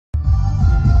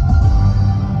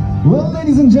Well,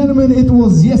 ladies and gentlemen, it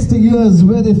was yesteryears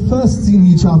where they first seen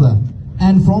each other.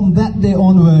 And from that day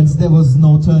onwards, there was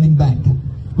no turning back.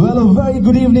 Well, a very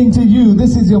good evening to you.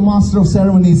 This is your Master of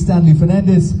Ceremonies, Stanley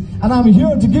Fernandes, and I'm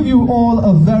here to give you all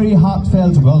a very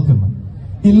heartfelt welcome.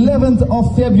 11th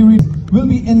of February will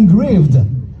be engraved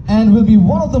and will be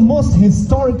one of the most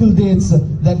historical dates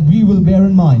that we will bear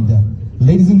in mind.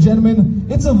 Ladies and gentlemen,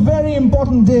 it's a very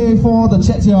important day for the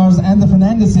Chettiars and the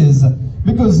Fernandeses,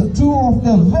 because two of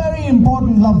their very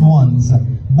important loved ones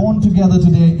born together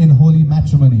today in holy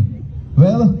matrimony.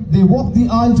 Well, they walked the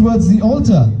aisle towards the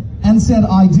altar and said,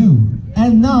 "I do."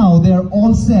 And now they're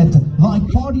all set like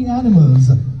party animals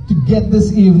to get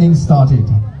this evening started.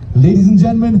 Ladies and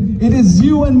gentlemen, it is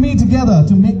you and me together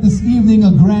to make this evening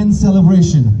a grand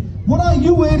celebration. What are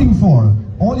you waiting for?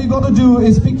 All you got to do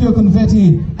is pick your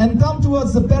confetti and come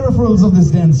towards the peripherals of this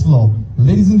dance floor.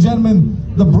 Ladies and gentlemen,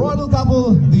 the bridal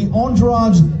couple, the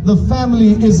entourage, the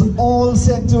family is all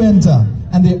set to enter,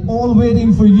 and they're all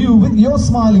waiting for you with your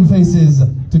smiling faces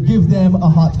to give them a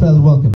heartfelt welcome.